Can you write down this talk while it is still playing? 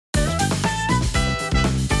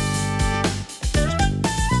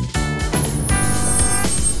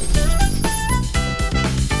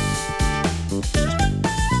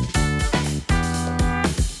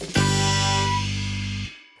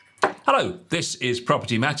Hello, this is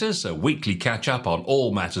Property Matters, a weekly catch-up on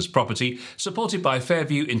all matters property, supported by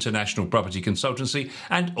Fairview International Property Consultancy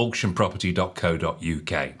and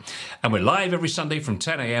auctionproperty.co.uk. And we're live every Sunday from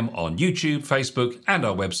 10 a.m. on YouTube, Facebook and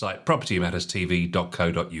our website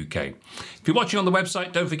propertymatterstv.co.uk. If you're watching on the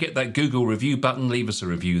website, don't forget that Google review button. Leave us a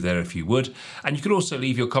review there if you would. And you can also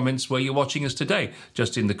leave your comments where you're watching us today,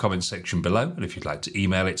 just in the comments section below. And if you'd like to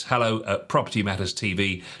email, it's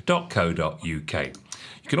hello@propertymatterstv.co.uk.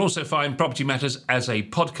 You can also find Property Matters as a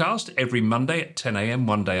podcast every Monday at 10 a.m,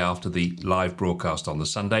 one day after the live broadcast on the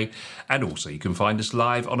Sunday. And also you can find us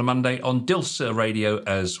live on a Monday on Dilsa Radio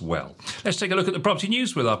as well. Let's take a look at the property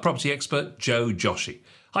news with our property expert, Joe Joshi.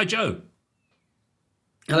 Hi, Joe.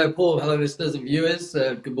 Hello, Paul. Hello, listeners and viewers.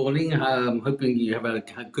 Good morning. I'm hoping you have had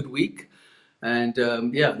a good week. And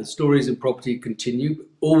the stories in property continue,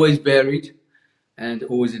 always varied and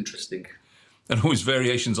always interesting. And always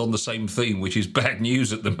variations on the same theme, which is bad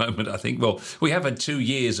news at the moment, I think. Well, we have had 2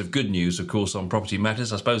 years of good news, of course, on Property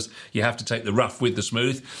Matters. I suppose you have to take the rough with the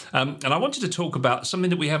smooth. And I wanted to talk about something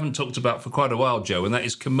that we haven't talked about for quite a while, Joe, and that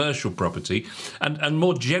is commercial property. And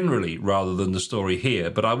more generally, rather than the story here,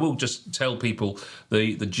 but I will just tell people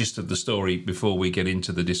the gist of the story before we get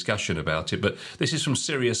into the discussion about it. But this is from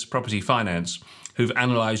Sirius Property Finance, who've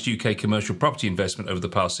analysed UK commercial property investment over the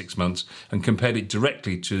past 6 months and compared it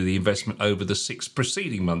directly to the investment over the 6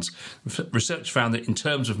 preceding months. Research found that in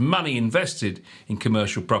terms of money invested in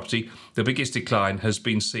commercial property, the biggest decline has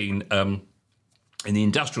been seen in the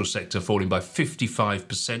industrial sector, falling by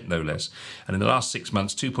 55%, no less. And in the last 6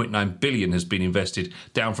 months, 2.9 billion has been invested,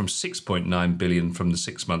 down from 6.9 billion from the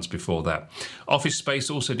 6 months before that. Office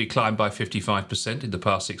space also declined by 55% in the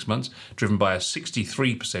past 6 months, driven by a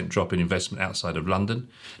 63% drop in investment outside of London.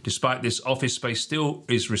 Despite this, office space still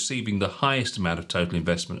is receiving the highest amount of total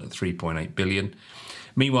investment at 3.8 billion.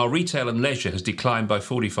 Meanwhile, retail and leisure has declined by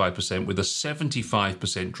 45%, with a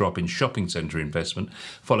 75% drop in shopping centre investment,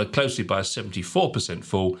 followed closely by a 74%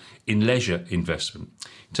 fall in leisure investment.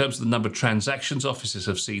 In terms of the number of transactions, offices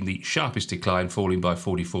have seen the sharpest decline, falling by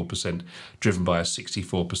 44%, driven by a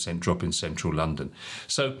 64% drop in central London.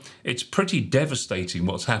 So it's pretty devastating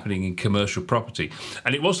what's happening in commercial property.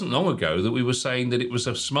 And it wasn't long ago that we were saying that it was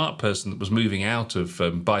a smart person that was moving out of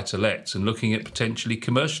buy-to-lets and looking at potentially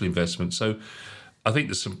commercial investment. So I think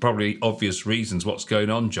there's some probably obvious reasons what's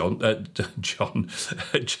going on, Joe,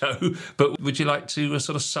 but would you like to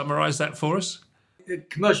sort of summarise that for us?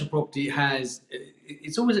 Commercial property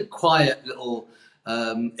it's always a quiet little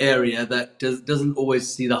area that doesn't always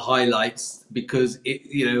see the highlights, because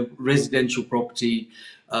residential property,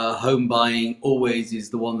 home buying always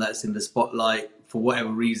is the one that's in the spotlight for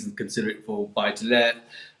whatever reason. Consider it for buy-to-let,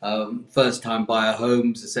 first-time buyer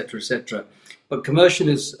homes, etc., etc. But commercial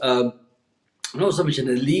is not so much an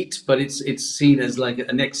elite, but it's seen as like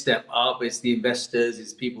a next step up. It's the investors,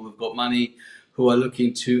 it's people who've got money who are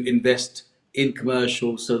looking to invest in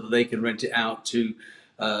commercial so that they can rent it out to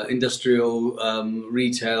industrial,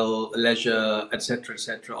 retail, leisure, etc.,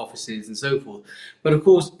 offices and so forth. But of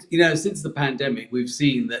course, since the pandemic, we've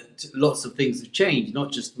seen that lots of things have changed,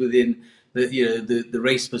 not just within the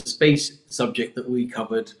race for space subject that we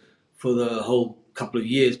covered for the whole couple of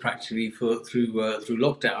years practically through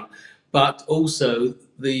lockdown. But also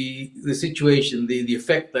the situation, the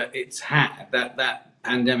effect that it's had, that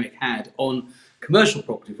pandemic had on commercial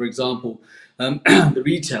property. For example, the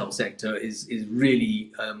retail sector is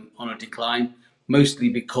really on a decline, mostly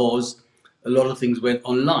because a lot of things went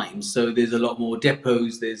online. So there's a lot more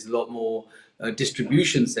depots, there's a lot more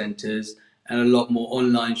distribution centres, and a lot more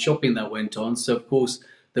online shopping that went on. So of course,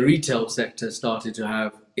 the retail sector started to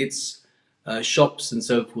have its shops and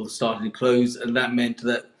so forth started to close, and that meant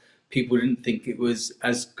that people didn't think it was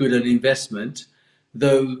as good an investment,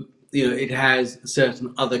 though it has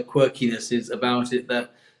certain other quirkinesses about it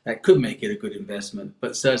that could make it a good investment.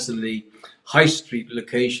 But certainly, high street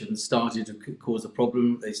locations started to cause a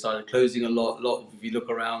problem. They started closing a lot. If you look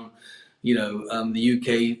around, the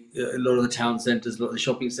UK, a lot of the town centres, a lot of the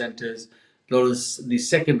shopping centres, a lot of the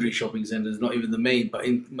secondary shopping centres, not even the main, but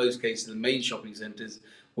in most cases the main shopping centres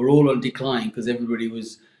were all on decline because everybody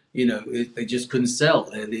was, they just couldn't sell.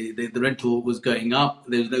 The rental was going up.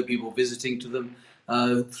 There was no people visiting to them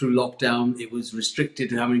through lockdown. It was restricted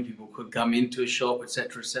to how many people could come into a shop,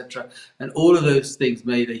 etc., etc. And all of those things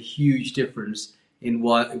made a huge difference in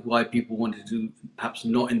why people wanted to perhaps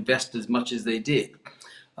not invest as much as they did.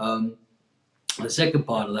 The second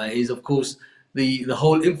part of that is, of course, the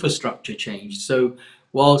whole infrastructure changed. So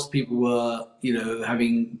whilst people were,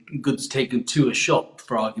 having goods taken to a shop,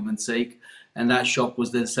 for argument's sake, and that shop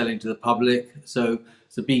was then selling to the public, so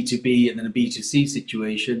it's a B2B and then a B2C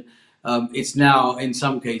situation, It's now in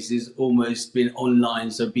some cases almost been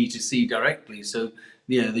online, so B2C directly. So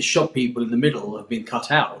the shop people in the middle have been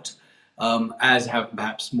cut out, as have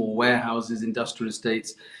perhaps small warehouses, industrial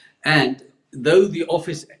estates, and though the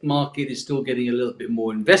office market is still getting a little bit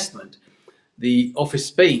more investment, the office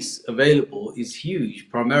space available is huge,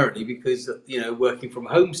 primarily because working from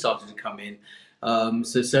home started to come in.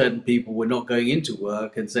 So certain people were not going into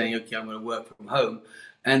work and saying, "Okay, I'm going to work from home,"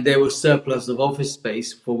 and there was surplus of office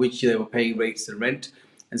space for which they were paying rates and rent,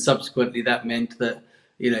 and subsequently that meant that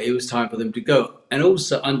it was time for them to go. And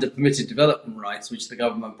also under permitted development rights, which the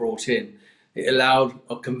government brought in, it allowed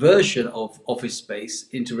a conversion of office space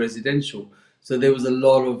into residential. So there was a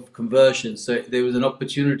lot of conversion. So there was an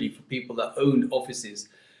opportunity for people that owned offices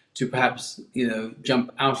to perhaps,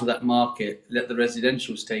 jump out of that market, let the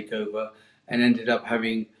residentials take over, and ended up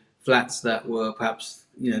having flats that were perhaps,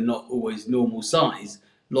 not always normal size.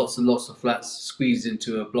 Lots and lots of flats squeezed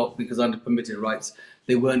into a block because under permitted rights,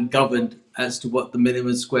 they weren't governed as to what the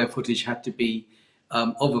minimum square footage had to be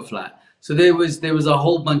of a flat. So there was a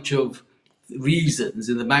whole bunch of reasons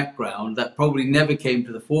in the background that probably never came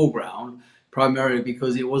to the foreground, primarily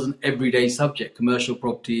because it wasn't everyday subject. Commercial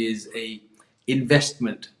property is a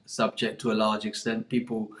investment subject to a large extent.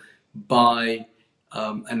 People buy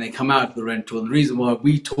and they come out of the rental. And the reason why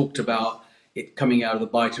we talked about it coming out of the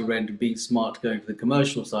buy to rent and being smart going to the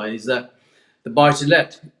commercial side is that the buy to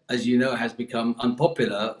let, as you know, has become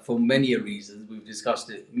unpopular for many reasons. We've discussed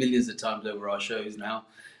it millions of times over our shows now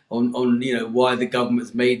on why the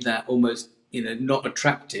government's made that almost not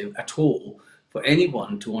attractive at all for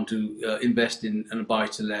anyone to want to invest in a buy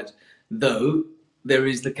to let, though there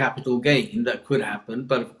is the capital gain that could happen.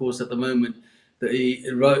 But of course, at the moment, the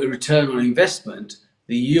return on investment,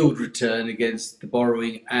 the yield return against the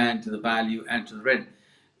borrowing and to the value and to the rent,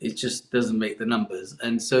 it just doesn't make the numbers.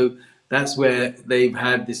 And so that's where they've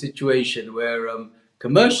had the situation where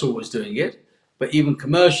commercial was doing it, but even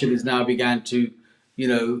commercial is now began to,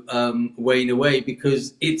 wane away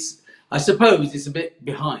because I suppose it's a bit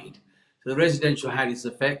behind. So the residential had its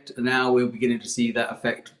effect, and now we're beginning to see that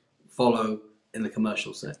effect follow in the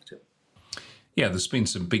commercial sector. Yeah, there's been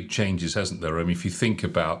some big changes, hasn't there? I mean, if you think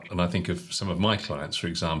about, and I think of some of my clients, for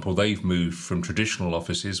example, they've moved from traditional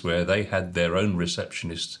offices where they had their own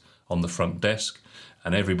receptionist on the front desk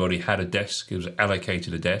and everybody had a desk, it was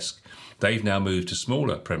allocated a desk. They've now moved to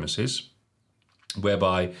smaller premises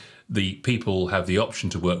whereby the people have the option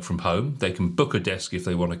to work from home. They can book a desk if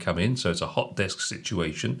they want to come in, so it's a hot desk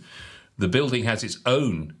situation. The building has its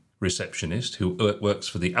own receptionist who works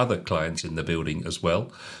for the other clients in the building as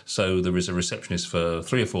well. So there is a receptionist for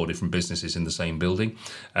 3 or 4 different businesses in the same building,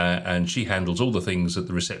 and she handles all the things that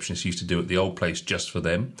the receptionist used to do at the old place just for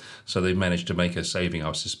them. So they've managed to make a saving,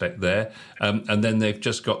 I suspect, there. And then they've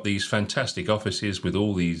just got these fantastic offices with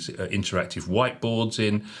all these interactive whiteboards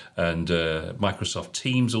in and Microsoft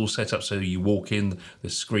Teams all set up so you walk in,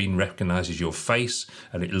 the screen recognises your face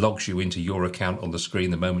and it logs you into your account on the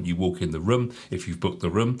screen the moment you walk in the room, if you've booked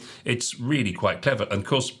the room. It's really quite clever. And of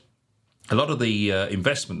course, a lot of the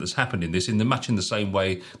investment that's happened in this, much in the same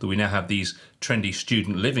way that we now have these trendy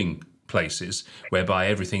student living places whereby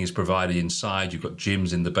everything is provided inside. You've got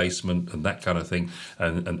gyms in the basement and that kind of thing,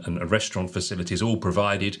 and restaurant facilities all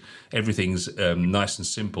provided. Everything's nice and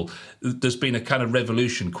simple. There's been a kind of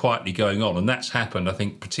revolution quietly going on, and that's happened, I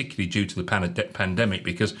think, particularly due to the pandemic,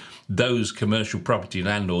 because those commercial property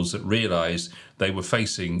landlords that realised they were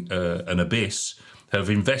facing an abyss have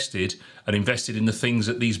invested in the things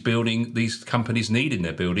that these companies need in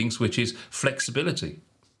their buildings, which is flexibility.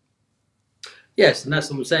 Yes, and that's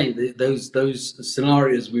what I'm saying. Those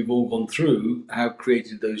scenarios we've all gone through have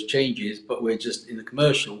created those changes, but we're just in the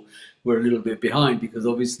commercial, we're a little bit behind because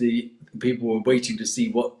obviously people were waiting to see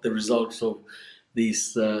what the results of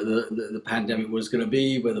these the pandemic was going to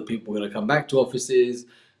be, whether people were going to come back to offices.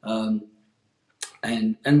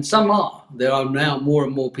 And some are. There are now more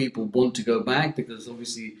and more people want to go back because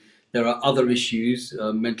obviously there are other issues,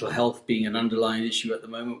 mental health being an underlying issue at the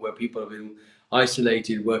moment where people have been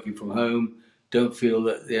isolated, working from home, don't feel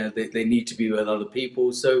that they need to be with other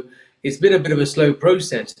people. So it's been a bit of a slow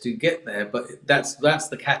process to get there, but that's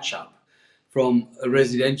the catch up from a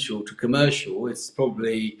residential to commercial. It's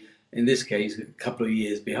probably, in this case, a couple of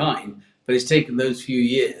years behind, but it's taken those few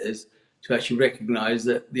years to actually recognise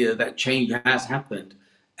that that change has happened,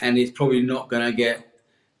 and it's probably not going to get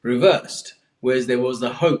reversed. Whereas there was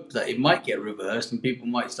the hope that it might get reversed, and people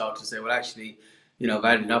might start to say, "Well, actually, I've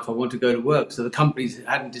had enough. I want to go to work." So the companies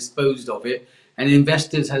hadn't disposed of it, and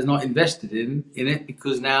investors has not invested in it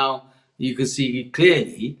because now you can see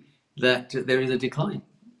clearly that there is a decline.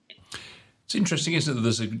 It's interesting, isn't it, that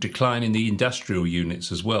there's a decline in the industrial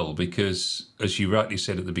units as well, because, as you rightly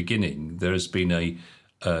said at the beginning, there has been a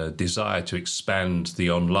desire to expand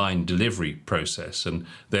the online delivery process, and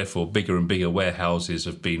therefore bigger and bigger warehouses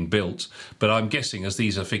have been built. But I'm guessing, as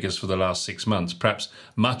these are figures for the last 6 months, perhaps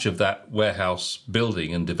much of that warehouse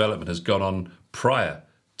building and development has gone on prior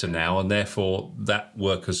to now, and therefore that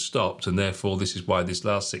work has stopped, and therefore this is why this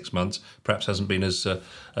last 6 months perhaps hasn't been as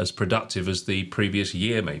productive as the previous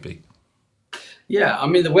year, maybe. Yeah, I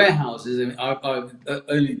mean the warehouses. I mean, I've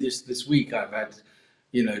only this week I've had,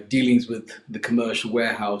 dealings with the commercial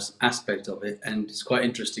warehouse aspect of it, and it's quite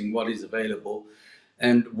interesting what is available,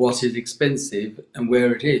 and what is expensive, and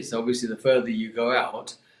where it is. Obviously, the further you go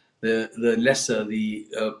out, the lesser the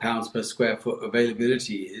pounds per square foot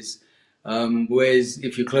availability is. Whereas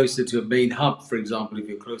if you're closer to a main hub, for example, if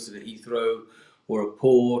you're closer to Heathrow or a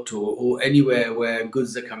port or anywhere where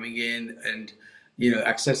goods are coming in and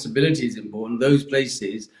accessibility is important. Those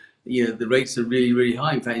places, the rates are really, really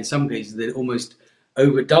high. In fact, in some cases, they're almost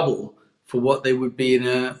over double for what they would be in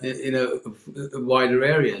a wider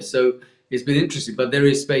area. So it's been interesting, but there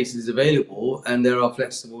is spaces available, and there are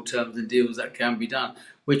flexible terms and deals that can be done,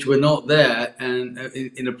 which were not there and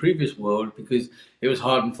in a previous world, because it was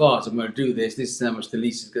hard and fast. I'm going to do this. This is how much the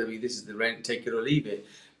lease is going to be. This is the rent. Take it or leave it.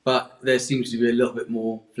 But there seems to be a little bit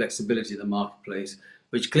more flexibility in the marketplace,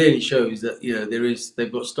 which clearly shows that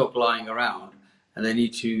they've got stock lying around and they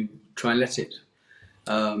need to try and let it.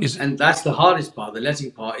 And that's the hardest part. The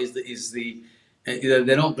letting part is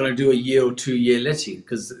they're not going to do a year or 2 year letting,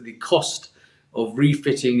 because the cost of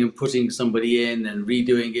refitting and putting somebody in and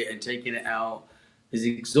redoing it and taking it out is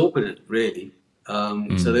exorbitant, really.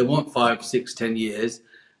 So they want 5, 6, 10 years,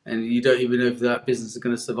 and you don't even know if that business is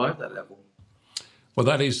going to survive that level. Well,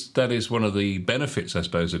 that is one of the benefits, I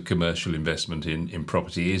suppose, of commercial investment in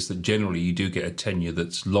property, is that generally you do get a tenure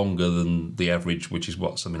that's longer than the average, which is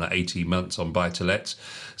something like 18 months on buy-to-lets.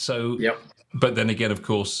 So, yep. But then again, of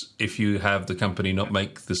course, if you have the company not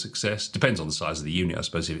make the success, depends on the size of the unit. I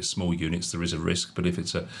suppose if it's small units, there is a risk. But if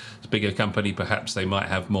it's a bigger company, perhaps they might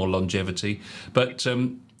have more longevity. But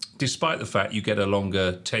despite the fact you get a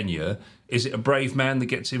longer tenure, is it a brave man that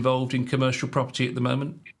gets involved in commercial property at the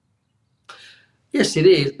moment? Yes, it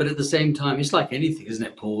is, but at the same time, it's like anything, isn't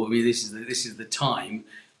it, Paul? I mean, this is the time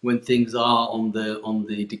when things are on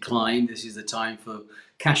the decline. This is the time for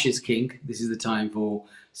cash is king. This is the time for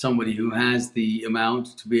somebody who has the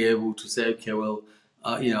amount to be able to say, okay, well,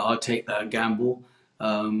 I'll take that gamble.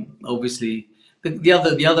 Obviously, the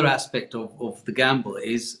other aspect of the gamble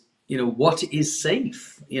is, what is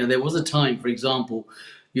safe. There was a time, for example,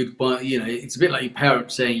 you'd buy. It's a bit like your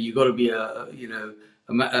parents saying you got to be a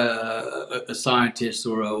scientist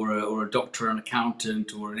or a doctor, an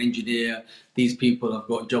accountant, or an engineer. These people have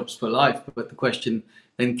got jobs for life. But the question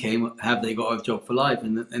then came, have they got a job for life?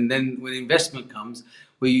 And then when investment comes,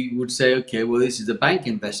 we would say, okay, well, this is a bank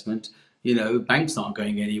investment. Banks aren't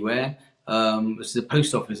going anywhere. This is a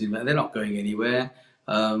post office investment. They're not going anywhere.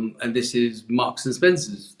 And this is Marks and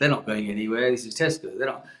Spencer's. They're not going anywhere. This is Tesco. They're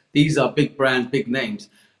not. These are big brands, big names.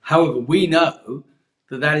 However, we know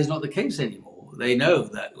that is not the case anymore. They know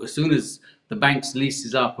that as soon as the bank's lease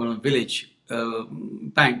is up on a village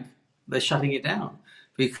bank, they're shutting it down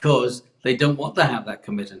because they don't want to have that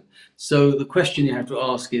commitment. So the question you have to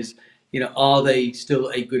ask is, are they still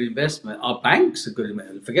a good investment? Are banks a good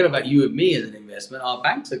investment? Forget about you and me as an investment. Are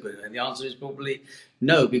banks a good investment? The answer is probably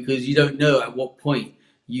no, because you don't know at what point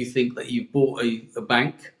you think that you've bought a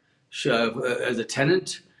bank as a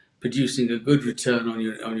tenant, producing a good return on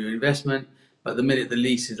your investment. But the minute the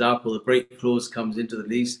lease is up or the break clause comes into the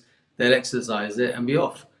lease, they'll exercise it and be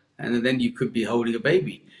off. And then you could be holding a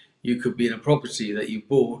baby. You could be in a property that you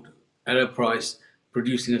bought at a price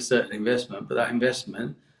producing a certain investment, but that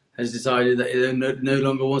investment has decided that it no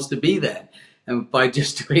longer wants to be there. And by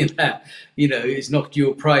just doing that, it's knocked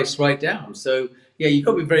your price right down. So, yeah, you've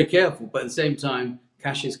got to be very careful. But at the same time,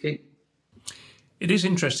 cash is king. It is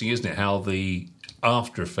interesting, isn't it, how the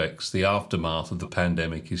after effects, the aftermath of the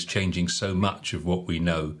pandemic is changing so much of what we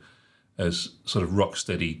know as sort of rock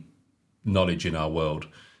steady knowledge in our world.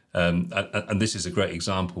 And this is a great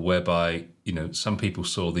example whereby, some people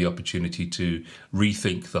saw the opportunity to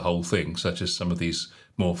rethink the whole thing, such as some of these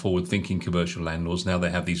more forward-thinking commercial landlords. Now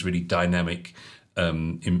they have these really dynamic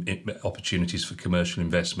opportunities for commercial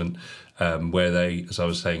investment, where they, as I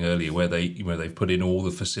was saying earlier, where they've put in all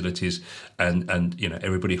the facilities and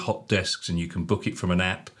everybody hot desks, and you can book it from an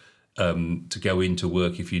app to go into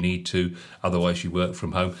work if you need to. Otherwise, you work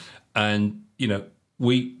from home. And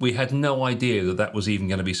we had no idea that was even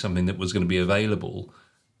going to be something that was going to be available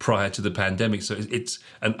prior to the pandemic. So it's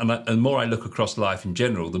and the more I look across life in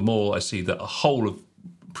general, the more I see that a whole of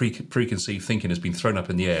preconceived thinking has been thrown up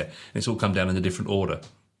in the air, and it's all come down in a different order.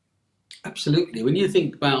 Absolutely. When you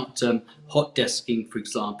think about hot desking, for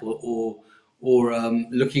example, or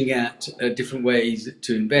looking at different ways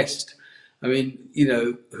to invest, I mean,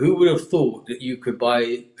 who would have thought that you could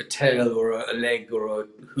buy a tail or a leg or a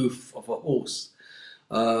hoof of a horse?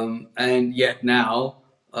 And yet now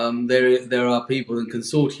there are people in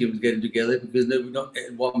consortiums getting together because not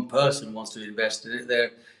one person wants to invest in it.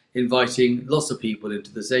 They're inviting lots of people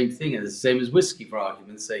into the same thing, and it's the same as whiskey, for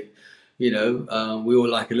argument's sake. We all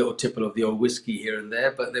like a little tipple of the old whiskey here and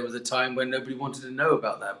there, but there was a time when nobody wanted to know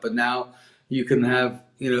about that. But now you can have,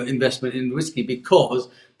 investment in whiskey because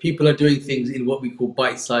people are doing things in what we call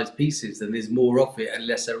bite-sized pieces, and there's more of it and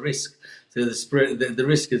lesser risk. So the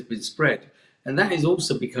risk has been spread. And that is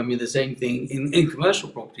also becoming the same thing in commercial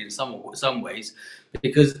property in some ways,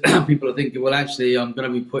 because people are thinking, well, actually, I'm going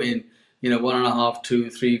to be putting, 1.5,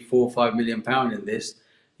 2, 3, 4, £5 million in this.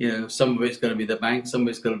 Some of it's going to be the bank, some of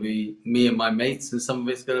it's going to be me and my mates, and some of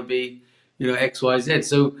it's going to be, X, Y, Z.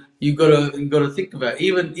 So you've got to think about it.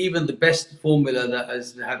 Even the best formula that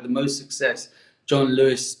has had the most success, John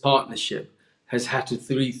Lewis Partnership, has had to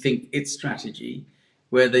rethink its strategy,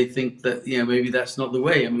 where they think that maybe that's not the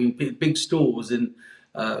way. I mean, big stores in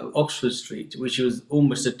Oxford Street, which was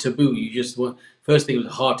almost a taboo. First thing, it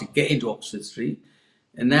was hard to get into Oxford Street,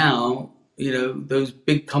 and now those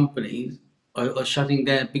big companies are shutting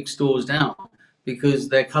their big stores down because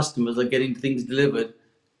their customers are getting things delivered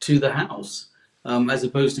to the house, as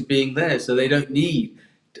opposed to being there. So they don't need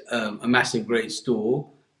a massive great store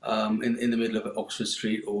in the middle of Oxford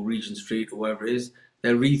Street or Regent Street or wherever it is.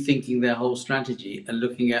 They're rethinking their whole strategy and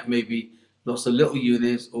looking at maybe lots of little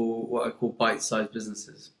units or what I call bite-sized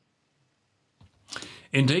businesses.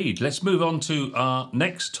 Indeed. Let's move on to our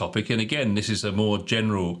next topic. And again, this is a more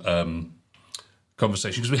general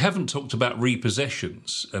conversation because we haven't talked about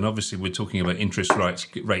repossessions, and obviously we're talking about interest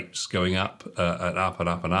rates going up and up and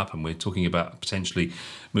up and up, and we're talking about potentially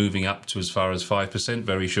moving up to as far as 5%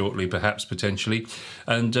 very shortly, perhaps potentially.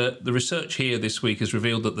 And the research here this week has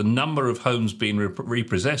revealed that the number of homes being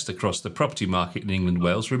repossessed across the property market in England and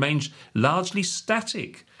Wales remains largely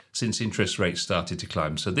static since interest rates started to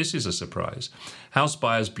climb. So this is a surprise. House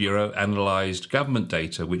Buyers Bureau analysed government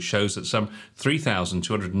data which shows that some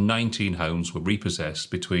 3,219 homes were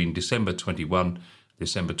repossessed between December 21 and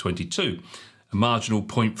December 22, a marginal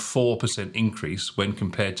 0.4% increase when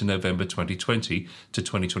compared to November 2020 to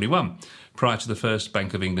 2021, prior to the first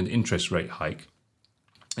Bank of England interest rate hike.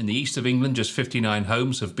 In the east of England, just 59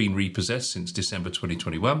 homes have been repossessed since December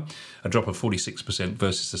 2021, a drop of 46%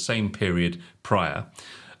 versus the same period prior.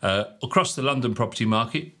 Across the London property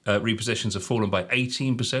market, repossessions have fallen by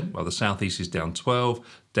 18%, while the southeast is down 12,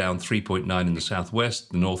 down 3.9 in the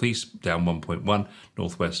southwest, the northeast down 1.1,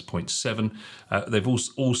 northwest 0.7. They've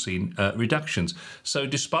all seen reductions. So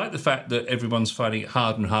despite the fact that everyone's finding it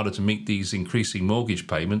harder and harder to meet these increasing mortgage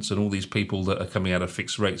payments and all these people that are coming out of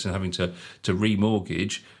fixed rates and having to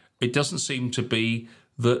remortgage, it doesn't seem to be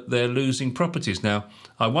that they're losing properties. Now,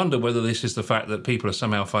 I wonder whether this is the fact that people are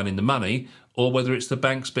somehow finding the money, or whether it's the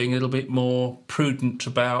banks being a little bit more prudent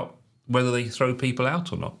about whether they throw people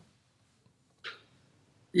out or not.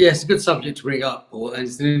 Yeah, it's a good subject to bring up, Paul, and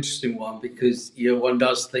it's an interesting one because one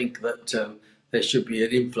does think that there should be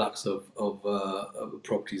an influx of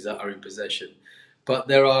properties that are in possession. But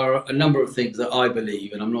there are a number of things that I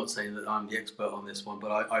believe, and I'm not saying that I'm the expert on this one,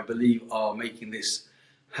 but I believe are making this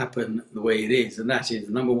happen the way it is. And that is,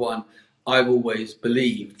 number one, I've always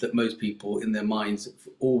believed that most people in their minds have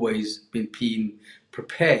always been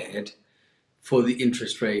prepared for the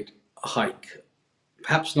interest rate hike.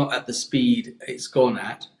 Perhaps not at the speed it's gone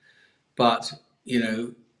at, but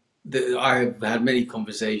I have had many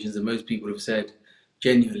conversations, and most people have said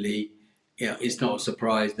genuinely, it's not a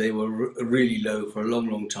surprise. They were really low for a long,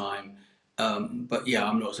 long time. But yeah,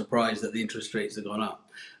 I'm not surprised that the interest rates have gone up.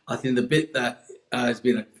 I think the bit that has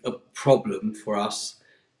been a problem for us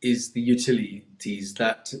is the utilities.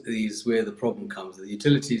 That is where the problem comes. The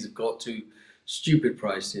utilities have got to stupid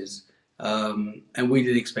prices, and we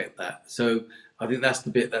didn't expect that. So I think that's the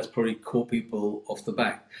bit that's probably caught people off the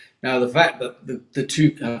back. Now, the fact that the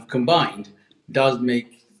two have combined does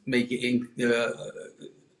make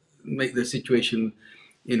the situation,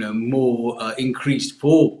 more increased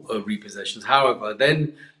for repossessions. However,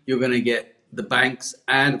 then you're going to get the banks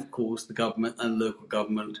and, of course, the government and local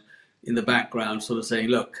government in the background, sort of saying,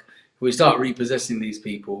 "Look, if we start repossessing these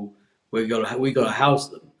people, we got to house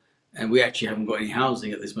them, and we actually haven't got any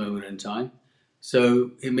housing at this moment in time.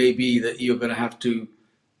 So it may be that you're going to have to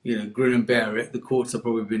grin and bear it. The courts have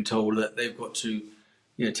probably been told that they've got to,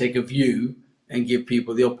 take a view and give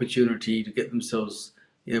people the opportunity to get themselves,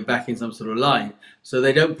 back in some sort of line. So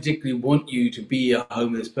they don't particularly want you to be a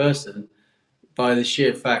homeless person by the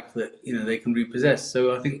sheer fact that they can repossess.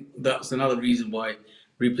 So I think that's another reason why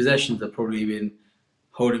repossessions have probably been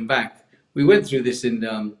holding back. We went through this in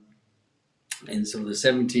some of the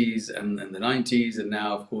 70s and the 90s, and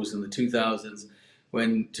now, of course, in the 2000s,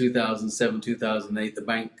 when 2007, 2008, the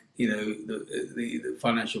bank, the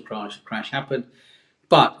financial crash happened.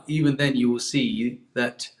 But even then, you will see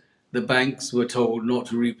that the banks were told not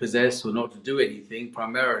to repossess or not to do anything,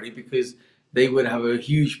 primarily because they would have a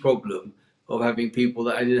huge problem of having people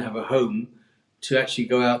that didn't have a home to actually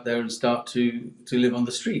go out there and start to live on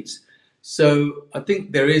the streets. So I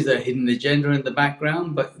think there is a hidden agenda in the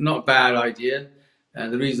background, but not a bad idea.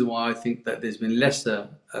 And the reason why I think that there's been lesser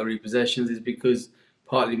repossessions is because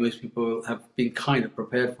partly most people have been kind of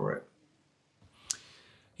prepared for it.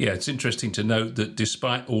 Yeah, it's interesting to note that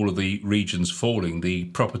despite all of the regions falling, the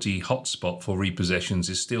property hotspot for repossessions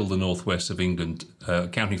is still the northwest of England,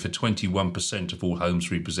 accounting for 21% of all homes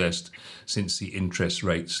repossessed since the interest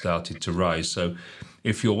rate started to rise. So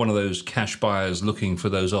if you're one of those cash buyers looking for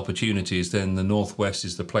those opportunities, then the northwest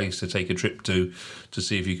is the place to take a trip to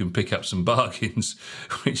see if you can pick up some bargains,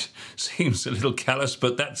 which seems a little callous,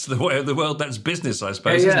 but that's the way of the world. That's business, I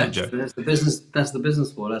suppose, isn't it, Joe? That's the business. That's the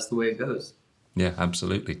business world. That's the way it goes. Yeah,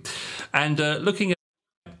 absolutely. And looking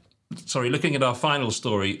at our final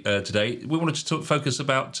story today, we wanted to focus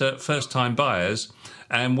about first-time buyers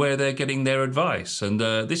and where they're getting their advice. And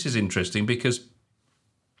this is interesting because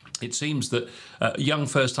it seems that young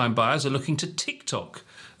first-time buyers are looking to TikTok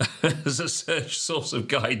as a search source of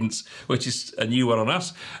guidance, which is a new one on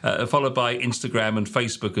us, followed by Instagram and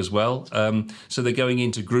Facebook as well. So they're going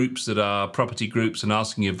into groups that are property groups and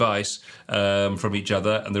asking advice from each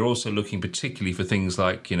other. And they're also looking particularly for things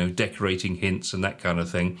like, decorating hints and that kind of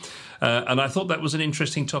thing. And I thought that was an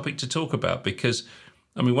interesting topic to talk about because,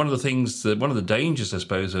 I mean, one of the dangers, I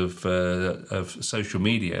suppose, of social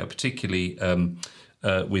media, particularly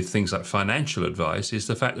with things like financial advice, is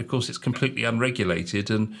the fact that, of course, it's completely unregulated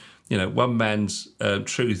and, one man's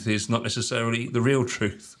truth is not necessarily the real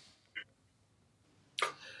truth.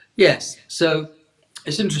 Yes. So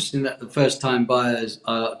it's interesting that the first-time buyers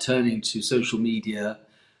are turning to social media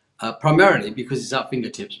primarily because it's at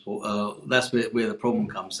fingertips. That's where the problem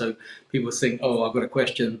comes. So people think, oh, I've got a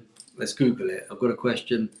question, let's Google it. I've got a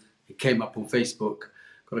question, it came up on Facebook.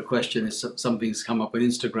 Got a question, something's come up on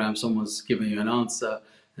Instagram, someone's giving you an answer,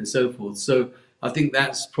 and so forth. So I think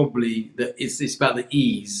that's probably it's about the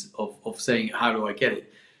ease of saying, how do I get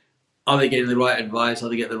it? Are they getting the right advice? Are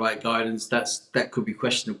they getting the right guidance? That could be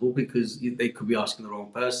questionable because they could be asking the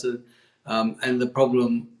wrong person. And the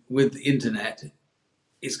problem with the internet,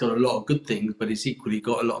 it's got a lot of good things, but it's equally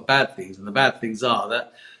got a lot of bad things. And the bad things are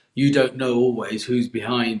that you don't know always who's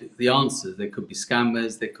behind the answers. There could be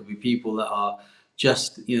scammers. There could be people that are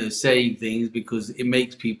just saying things because it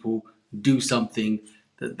makes people do something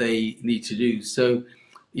that they need to do. So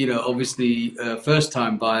obviously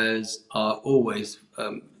first-time buyers are always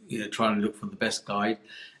trying to look for the best guide.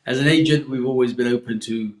 As an agent, we've always been open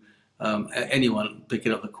to anyone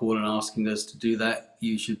picking up the call and asking us to do that.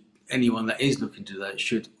 Anyone that is looking to do that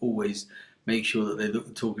should always make sure that they're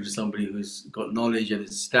talking to somebody who's got knowledge and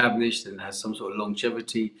is established and has some sort of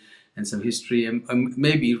longevity and some history and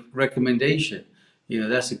maybe recommendation.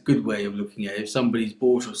 That's a good way of looking at it. If somebody's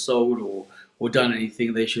bought or sold or done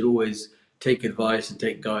anything, they should always take advice and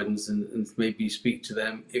take guidance and maybe speak to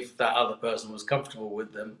them if that other person was comfortable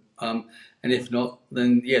with them. And if not,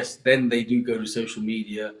 then yes, then they do go to social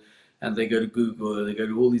media and they go to Google or they go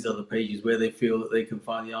to all these other pages where they feel that they can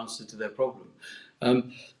find the answer to their problem.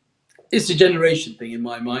 It's a generation thing in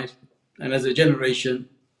my mind. And as a generation,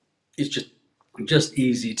 it's just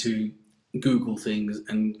easy to Google things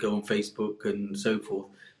and go on Facebook and so forth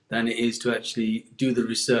than it is to actually do the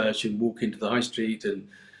research and walk into the high street and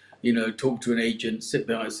talk to an agent, sit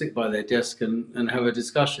by their desk and have a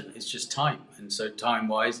discussion. It's just time, and so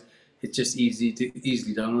time-wise, it's just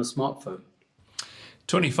easily done on a smartphone.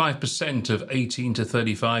 25% of 18 to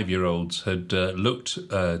 35-year-olds had looked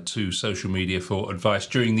to social media for advice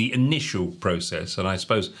during the initial process, and I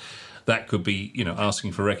suppose that could be,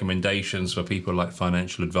 asking for recommendations for people like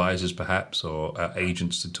financial advisors, perhaps, or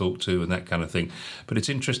agents to talk to and that kind of thing. But it's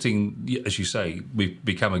interesting, as you say, we've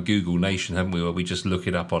become a Google nation, haven't we? Where we just look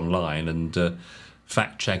it up online and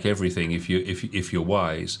fact check everything if you're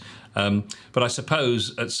wise. But I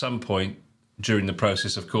suppose at some point, during the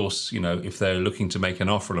process, of course, if they're looking to make an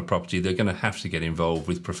offer on a property, they're going to have to get involved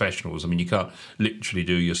with professionals. I mean, you can't literally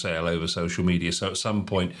do your sale over social media. So at some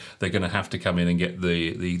point, they're going to have to come in and get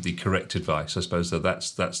the correct advice. I suppose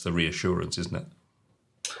that's the reassurance, isn't it?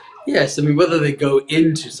 Yes, I mean, whether they go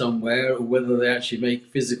into somewhere or whether they actually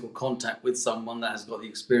make physical contact with someone that has got the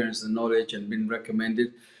experience and knowledge and been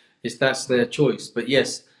recommended, that's their choice. But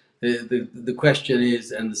yes, the question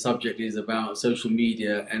is, and the subject is about social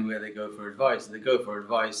media and where they go for advice. They go for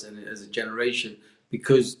advice and as a generation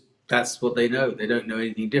because that's what they know. They don't know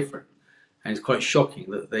anything different. And it's quite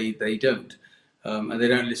shocking that they don't. And they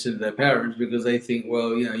don't listen to their parents because they think,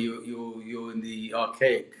 well, you're in the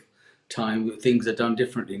archaic time. Things are done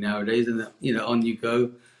differently nowadays, and on you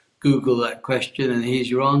go, Google that question, and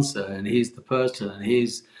here's your answer, and here's the person, and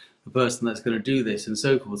here's the person that's going to do this, and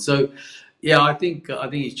so forth. So, yeah, I think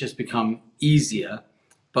it's just become easier.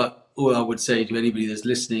 But all I would say to anybody that's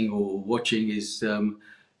listening or watching is,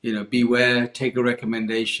 beware, take a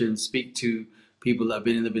recommendation, speak to people that have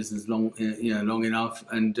been in the business long enough,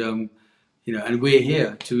 and and we're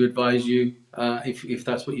here to advise you if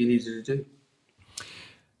that's what you needed to do.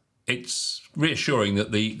 It's reassuring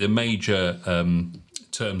that the major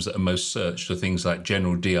terms that are most searched are things like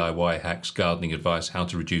general DIY hacks, gardening advice, how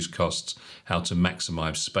to reduce costs, how to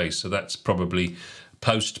maximise space. So that's probably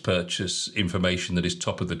post-purchase information that is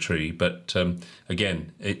top of the tree. But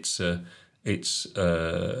again, it's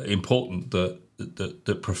important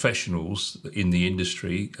that professionals in the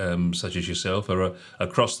industry, such as yourself, are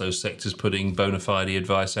across those sectors putting bona fide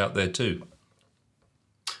advice out there too.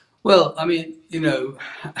 Well, I mean,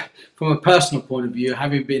 from a personal point of view,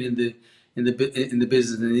 having been in the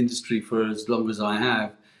business and industry for as long as I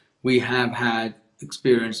have, we have had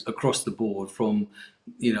experience across the board from,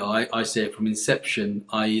 I say it from inception,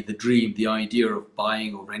 i.e. the dream, the idea of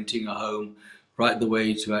buying or renting a home, right the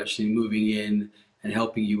way to actually moving in and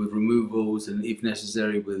helping you with removals and if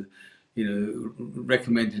necessary with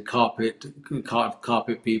recommended carpet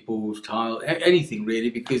people, tile, anything really,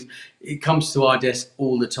 because it comes to our desk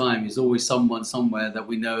all the time. There's always someone somewhere that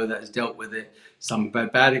we know that has dealt with it. Some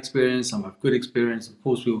have bad experience, some have good experience. Of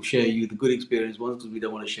course, we will share you the good experience ones because we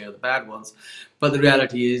don't want to share the bad ones. But the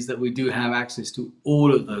reality is that we do have access to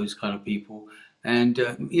all of those kind of people. And,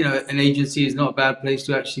 an agency is not a bad place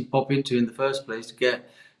to actually pop into in the first place to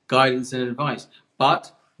get guidance and advice.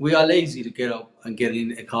 But we are lazy to get up and get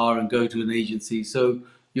in a car and go to an agency. So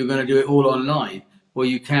you're going to do it all online. Well,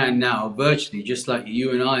 you can now virtually, just like you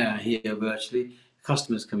and I are here virtually.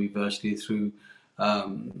 Customers can be virtually through, what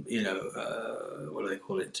do they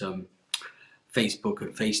call it, Facebook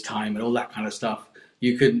and FaceTime and all that kind of stuff.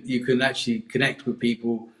 You can actually connect with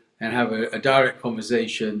people and have a direct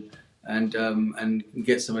conversation and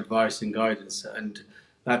get some advice and guidance. And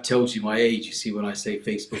that tells you my age, you see, when I say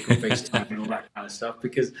Facebook and FaceTime and all that kind of stuff,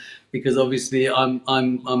 because obviously I'm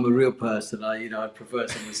a real person. I prefer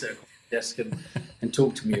someone to sit across the desk and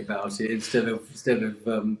talk to me about it instead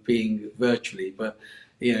of being virtually. But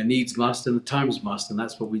needs must and the times must, and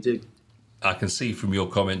that's what we do. I can see from your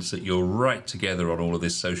comments that you're right together on all of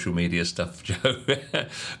this social media stuff, Joe. But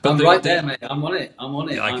I'm right there, mate. I'm on it.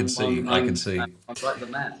 I can see. I'm like the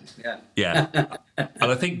man. Yeah. Yeah.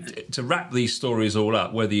 And I think to wrap these stories all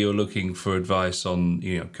up, whether you're looking for advice on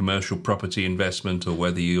commercial property investment or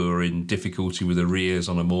whether you're in difficulty with arrears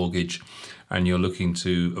on a mortgage and you're looking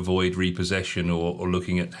to avoid repossession or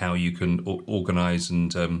looking at how you can organise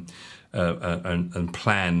and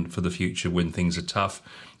plan for the future when things are tough,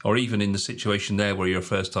 or even in the situation there where you're a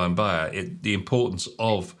first-time buyer, the importance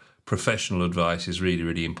of professional advice is really,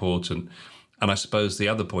 really important. And I suppose the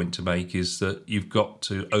other point to make is that you've got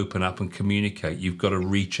to open up and communicate. You've got to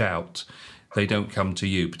reach out. They don't come to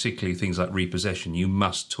you, particularly things like repossession. You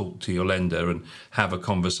must talk to your lender and have a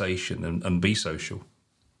conversation and be social.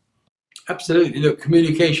 Absolutely. Look,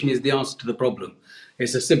 communication is the answer to the problem.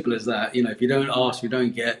 It's as simple as that. If you don't ask, you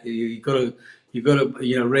don't get. You've got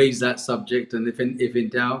to raise that subject, and if in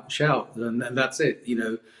doubt, shout, and that's it.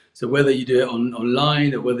 So whether you do it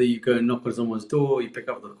online or whether you go and knock on someone's door, you pick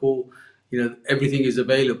up the call, everything is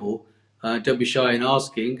available. Don't be shy in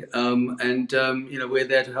asking, and we're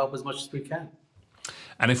there to help as much as we can.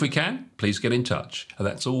 And if we can, please get in touch. And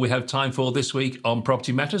that's all we have time for this week on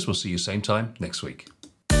Property Matters. We'll see you same time next week.